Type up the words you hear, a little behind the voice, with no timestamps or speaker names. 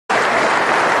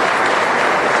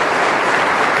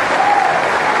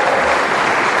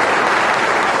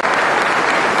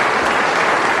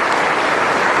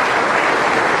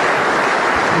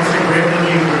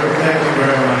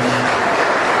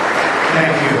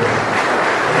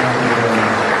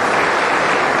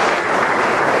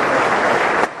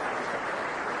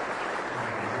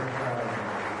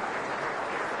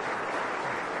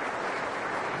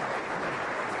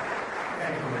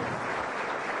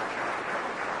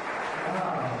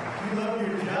You love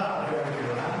your job, don't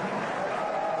you, huh?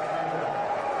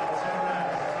 That's so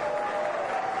nice.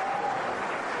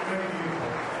 Look at you.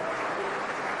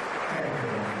 Thank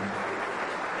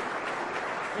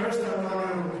you. First, I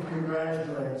want to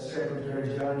congratulate Secretary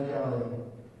John Kelly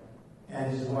and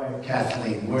his wife,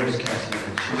 Kathleen. Where's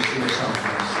Kathleen? She's here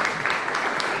someplace.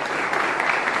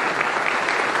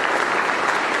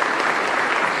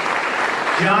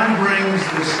 John brings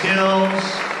the skills,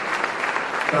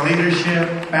 the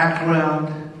leadership,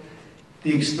 background,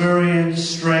 the experience,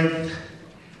 strength,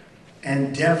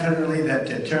 and definitely that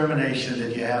determination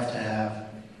that you have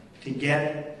to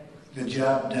get the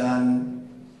job done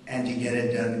and to get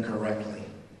it done correctly.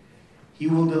 He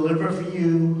will deliver for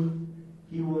you.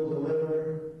 He will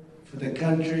deliver for the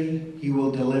country. He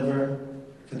will deliver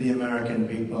for the American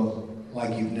people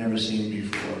like you've never seen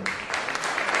before.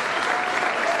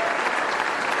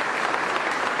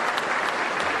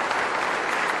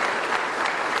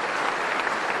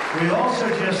 We also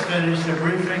just finished a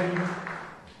briefing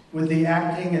with the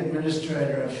acting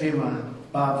administrator of FEMA,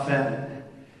 Bob Fenton,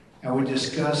 and we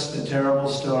discussed the terrible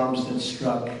storms that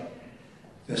struck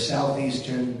the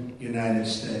southeastern United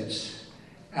States.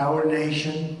 Our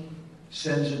nation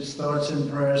sends its thoughts and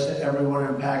prayers to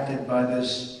everyone impacted by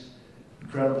this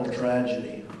incredible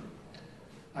tragedy.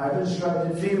 I've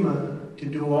instructed FEMA to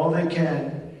do all they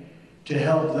can to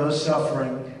help those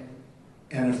suffering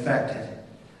and affected.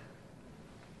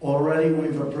 Already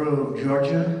we've approved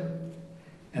Georgia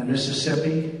and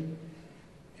Mississippi,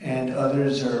 and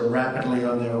others are rapidly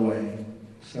on their way.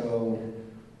 So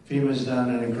FEMA's done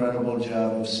an incredible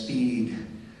job of speed,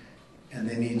 and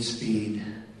they need speed.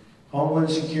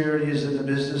 Homeland Security is in the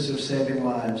business of saving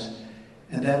lives,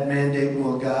 and that mandate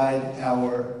will guide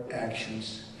our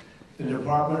actions. The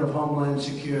Department of Homeland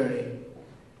Security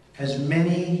has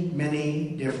many,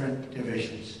 many different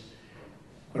divisions.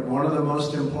 But one of the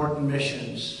most important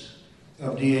missions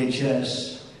of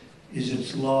DHS is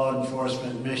its law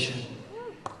enforcement mission.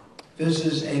 This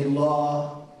is a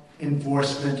law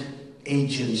enforcement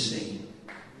agency.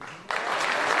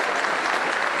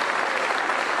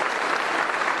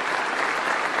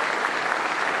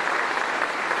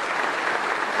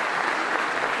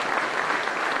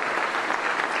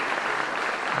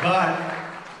 But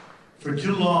for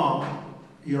too long,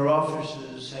 your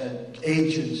officers and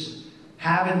agents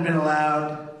haven't been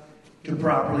allowed to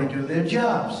properly do their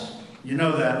jobs. You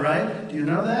know that, right? Do you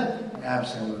know that?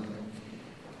 Absolutely.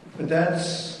 But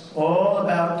that's all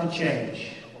about to change.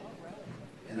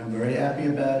 And I'm very happy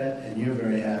about it, and you're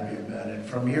very happy about it.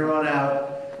 From here on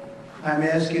out, I'm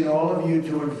asking all of you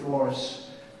to enforce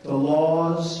the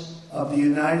laws of the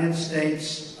United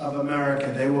States of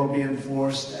America. They will be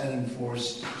enforced and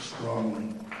enforced strongly.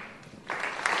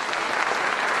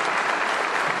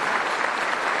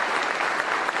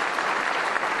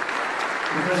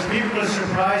 Because people are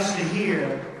surprised to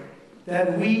hear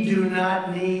that we do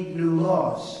not need new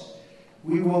laws.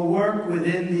 We will work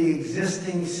within the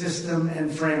existing system and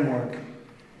framework.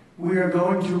 We are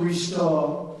going to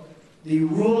restore the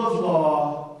rule of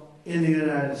law in the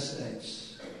United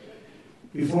States.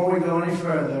 Before we go any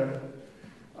further,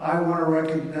 I want to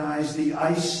recognize the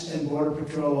ICE and Border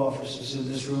Patrol officers in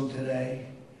this room today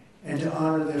and to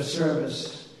honor their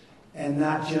service, and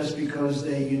not just because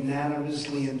they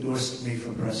unanimously endorsed me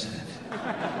for president.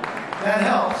 That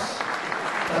helps,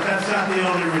 but that's not the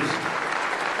only reason.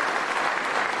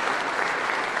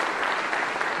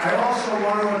 I also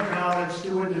want to acknowledge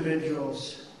two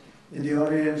individuals in the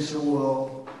audience who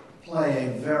will play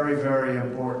a very, very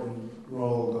important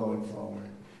role going forward.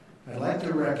 I'd like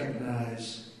to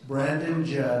recognize Brandon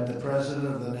Judd, the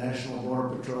president of the National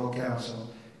Border Patrol Council,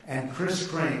 and Chris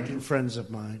Crane, two friends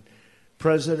of mine,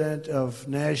 president of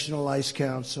National Ice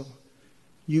Council.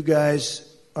 You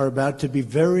guys are about to be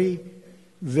very,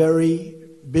 very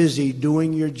busy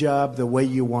doing your job the way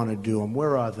you want to do them.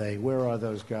 Where are they? Where are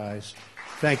those guys?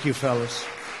 Thank you, fellas.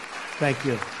 Thank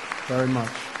you very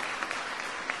much.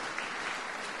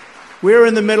 We're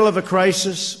in the middle of a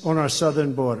crisis on our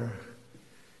southern border.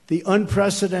 The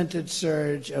unprecedented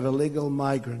surge of illegal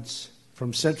migrants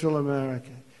from Central America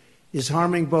is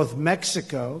harming both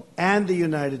Mexico and the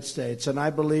United States, and I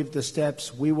believe the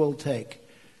steps we will take,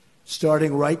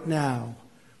 starting right now,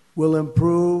 will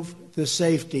improve the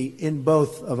safety in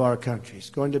both of our countries. It's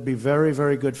going to be very,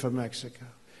 very good for Mexico.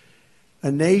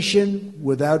 A nation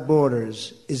without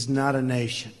borders is not a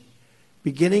nation.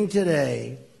 Beginning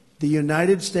today, the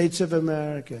United States of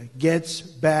America gets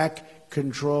back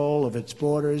control of its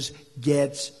borders,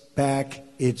 gets back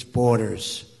its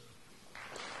borders.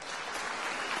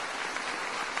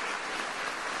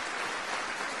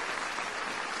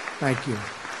 Thank you.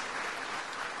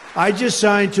 I just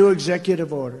signed 2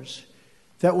 executive orders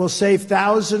that will save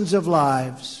thousands of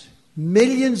lives,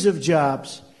 millions of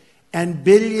jobs, and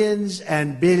billions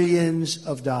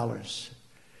of dollars.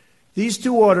 These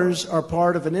 2 orders are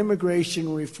part of an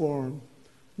immigration reform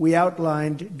we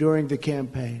outlined during the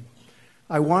campaign.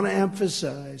 I want to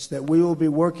emphasize that we will be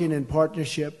working in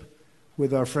partnership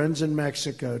with our friends in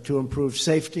Mexico to improve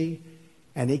safety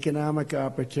and economic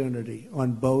opportunity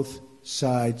on both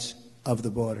sides of the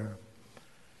border.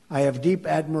 I have deep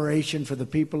admiration for the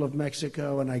people of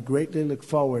Mexico, and I greatly look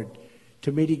forward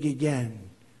to meeting again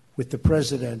with the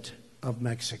President of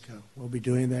Mexico. We'll be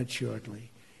doing that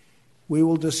shortly. We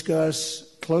will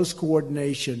discuss close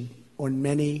coordination on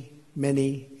many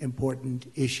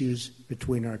important issues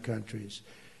between our countries.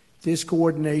 This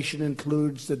coordination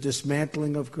includes the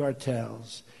dismantling of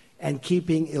cartels and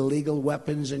keeping illegal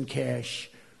weapons and cash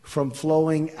from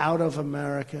flowing out of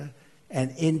America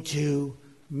and into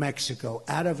Mexico,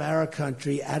 out of our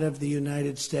country, out of the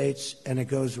United States, and it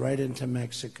goes right into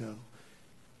Mexico.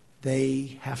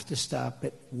 They have to stop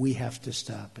it. We have to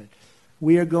stop it.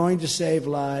 We are going to save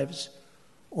lives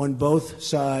on both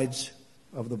sides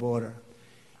of the border.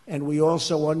 And we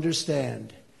also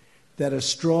understand that a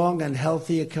strong and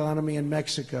healthy economy in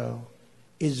Mexico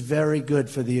is very good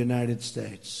for the United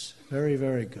States. Very,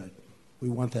 very good. We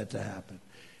want that to happen.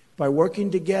 By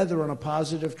working together on a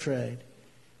positive trade,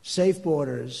 safe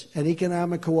borders, and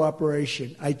economic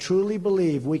cooperation, I truly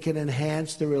believe we can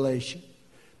enhance the relation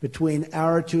between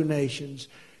our 2 nations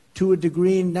to a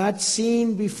degree not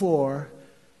seen before,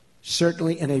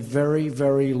 certainly in a very,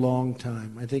 very long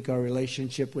time. I think our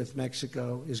relationship with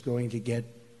Mexico is going to get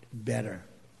better.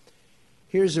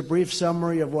 Here's a brief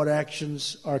summary of what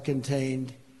actions are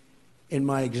contained in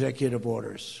my executive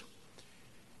orders.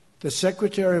 The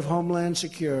Secretary of Homeland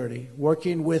Security,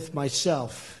 working with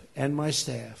myself and my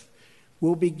staff,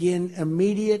 will begin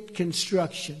immediate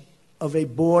construction of a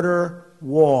border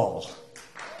wall.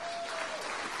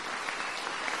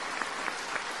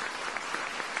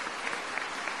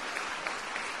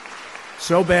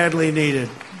 So badly needed.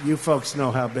 You folks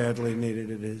know how badly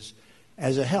needed it is.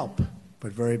 As a help,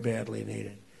 but very badly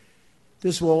needed.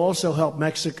 This will also help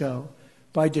Mexico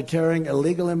by deterring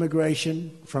illegal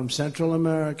immigration from Central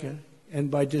America and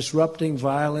by disrupting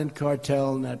violent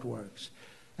cartel networks.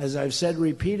 As I've said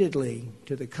repeatedly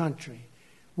to the country,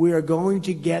 we are going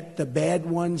to get the bad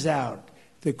ones out,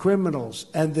 the criminals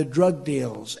and the drug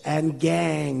deals and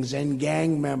gangs and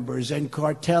gang members and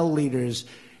cartel leaders.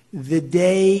 The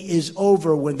day is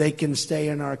over when they can stay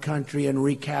in our country and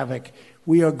wreak havoc.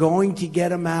 We are going to get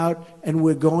them out, and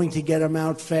we're going to get them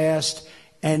out fast,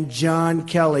 and John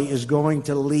Kelly is going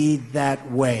to lead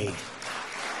that way.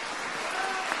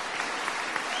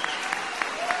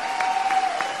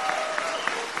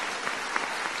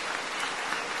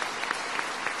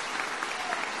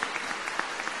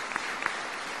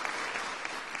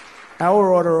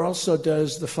 Our order also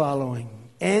does the following: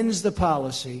 ends the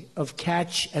policy of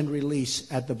catch and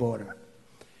release at the border,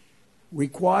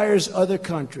 requires other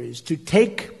countries to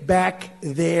take back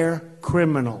their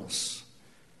criminals.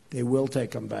 They will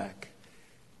take them back.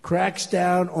 Cracks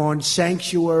down on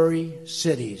sanctuary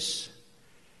cities,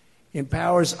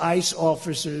 empowers ICE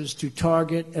officers to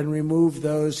target and remove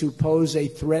those who pose a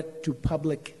threat to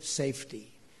public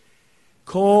safety,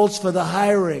 calls for the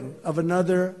hiring of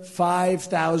another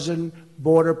 5,000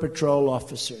 Border Patrol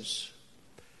officers,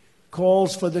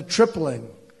 calls for the tripling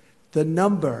the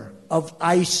number of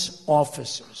ICE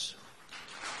officers.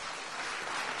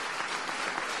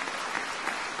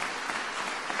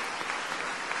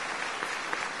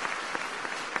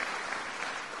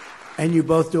 And you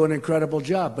both do an incredible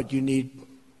job, but you need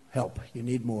help. You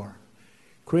need more.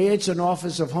 Creates an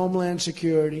Office of Homeland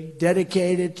Security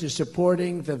dedicated to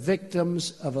supporting the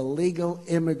victims of illegal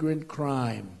immigrant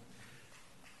crime.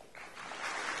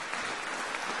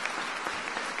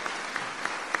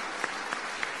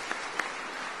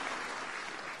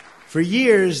 For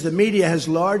years, the media has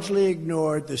largely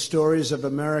ignored the stories of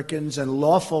Americans and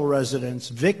lawful residents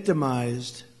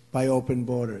victimized by open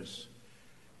borders.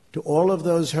 To all of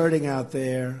those hurting out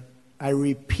there, I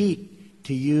repeat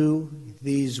to you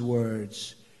these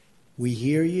words: we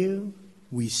hear you,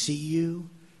 we see you,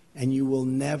 and you will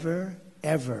never,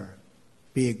 ever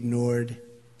be ignored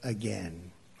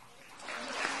again.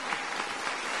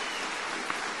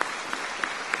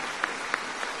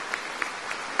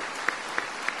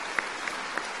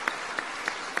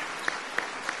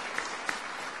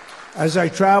 As I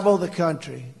travel the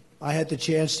country, I had the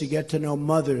chance to get to know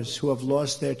mothers who have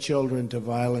lost their children to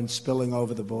violence spilling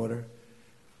over the border.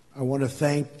 I want to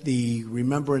thank the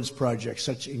Remembrance Project,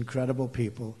 such incredible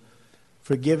people,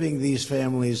 for giving these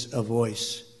families a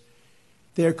voice.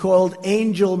 They're called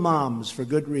angel moms for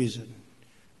good reason,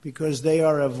 because they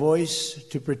are a voice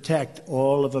to protect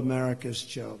all of America's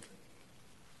children.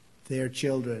 Their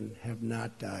children have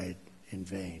not died in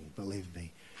vain, believe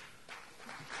me.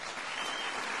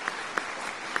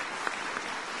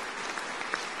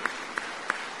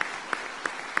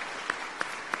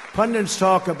 Pundits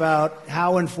talk about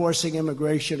how enforcing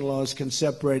immigration laws can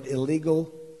separate illegal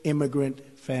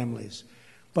immigrant families.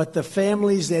 But the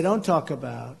families they don't talk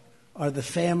about are the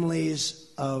families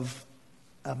of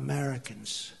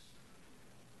Americans,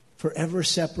 forever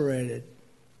separated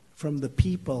from the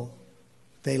people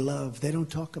they love. They don't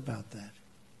talk about that,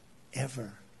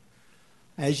 ever.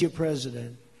 As your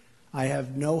president, I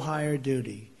have no higher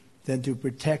duty than to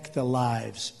protect the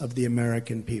lives of the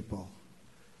American people.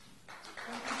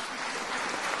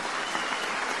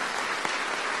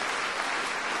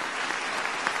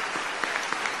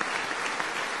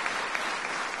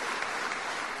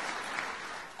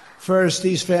 First,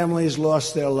 these families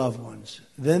lost their loved ones.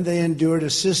 Then they endured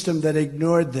a system that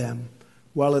ignored them,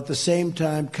 while at the same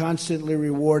time constantly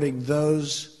rewarding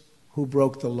those who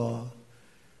broke the law.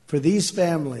 For these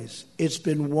families, it's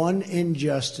been one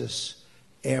injustice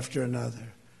after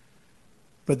another.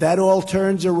 But that all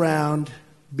turns around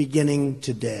beginning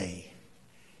today.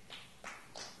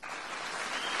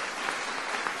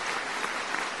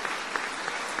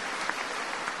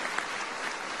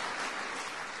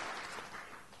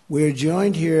 We are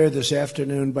joined here this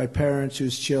afternoon by parents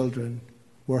whose children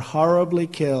were horribly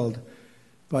killed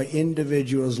by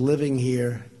individuals living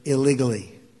here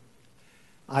illegally.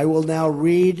 I will now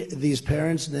read these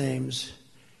parents' names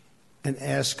and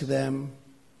ask them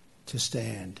to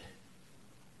stand.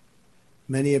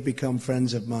 Many have become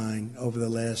friends of mine over the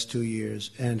last 2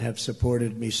 years and have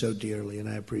supported me so dearly, and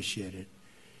I appreciate it.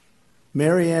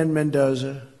 Mary Ann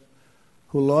Mendoza,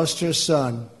 who lost her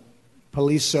son,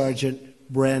 Police Sergeant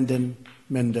Brandon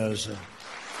Mendoza.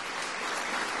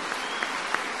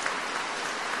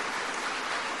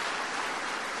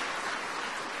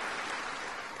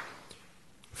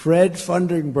 Fred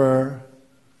Funderburg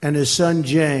and his son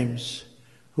James,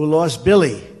 who lost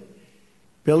Billy.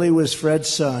 Billy was Fred's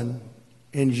son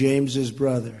and James's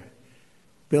brother.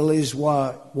 Billy's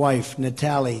wife,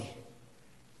 Natalie,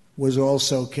 was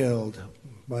also killed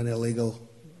by an illegal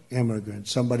immigrant,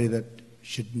 somebody that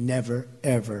should never,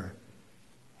 ever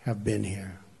have been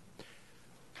here.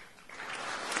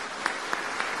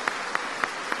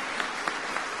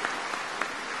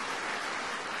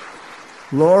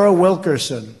 Laura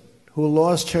Wilkerson, who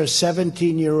lost her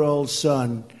 17-year-old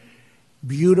son,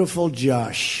 beautiful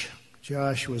Josh.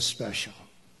 Josh was special.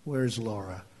 Where's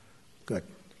Laura? Good.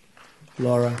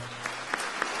 Laura.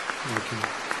 Thank you.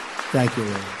 Thank you,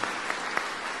 Laura.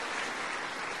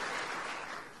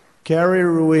 Carrie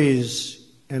Ruiz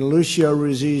and Lucio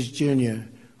Ruiz Jr.,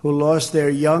 who lost their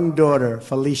young daughter,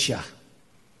 Felicia.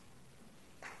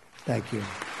 Thank you.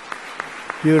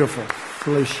 Beautiful,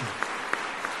 Felicia.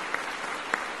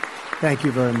 Thank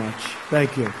you very much.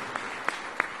 Thank you.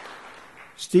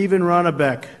 Stephen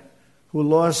Ronnebeck, who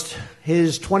lost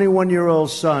his 21-year-old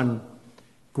son,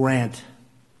 Grant.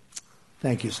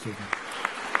 Thank you, Stephen.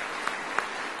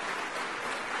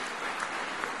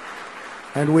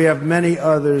 And we have many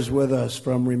others with us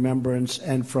from Remembrance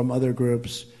and from other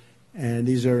groups. And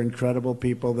these are incredible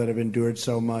people that have endured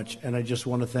so much. And I just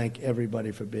want to thank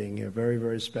everybody for being here. Very,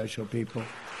 very special people.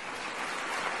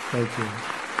 Thank you.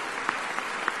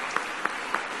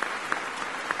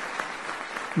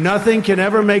 Nothing can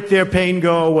ever make their pain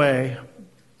go away.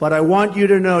 But I want you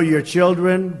to know your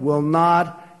children will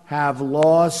not have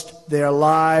lost their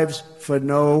lives for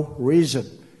no reason.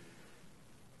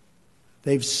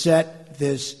 They've set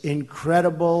this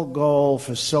incredible goal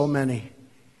for so many.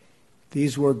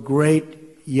 These were great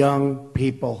young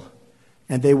people,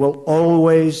 and they will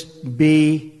always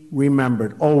be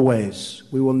remembered, always.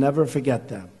 We will never forget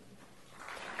them.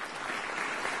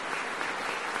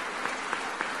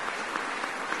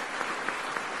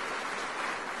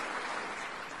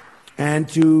 And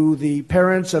to the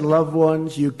parents and loved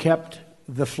ones, you kept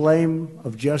the flame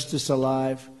of justice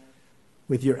alive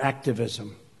with your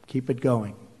activism. Keep it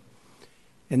going.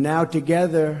 And now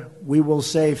together, we will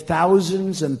save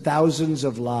thousands and thousands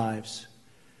of lives.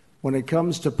 When it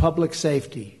comes to public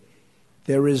safety,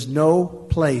 there is no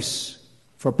place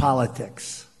for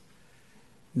politics.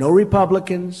 No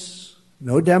Republicans,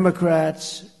 no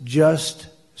Democrats, just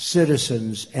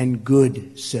citizens and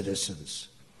good citizens.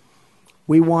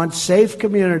 We want safe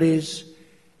communities,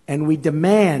 and we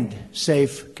demand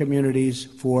safe communities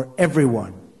for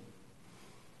everyone.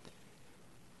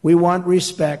 We want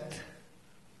respect.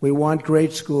 We want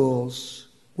great schools.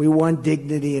 We want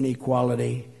dignity and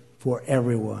equality. for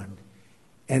everyone.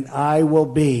 And I will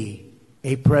be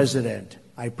a president,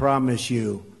 I promise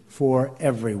you, for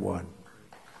everyone.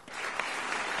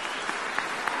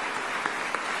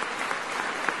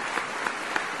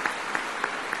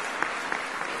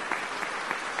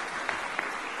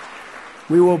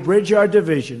 We will bridge our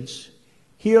divisions,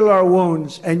 heal our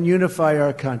wounds, and unify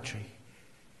our country.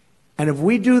 And if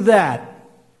we do that,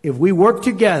 if we work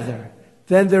together,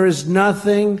 then there is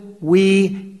nothing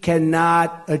we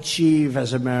cannot achieve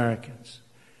as Americans.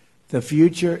 The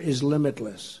future is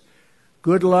limitless.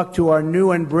 Good luck to our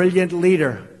new and brilliant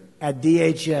leader at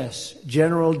DHS,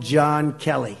 General John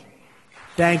Kelly.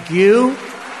 Thank you,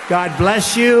 God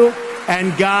bless you,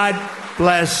 and God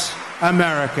bless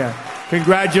America.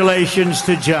 Congratulations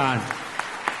to John.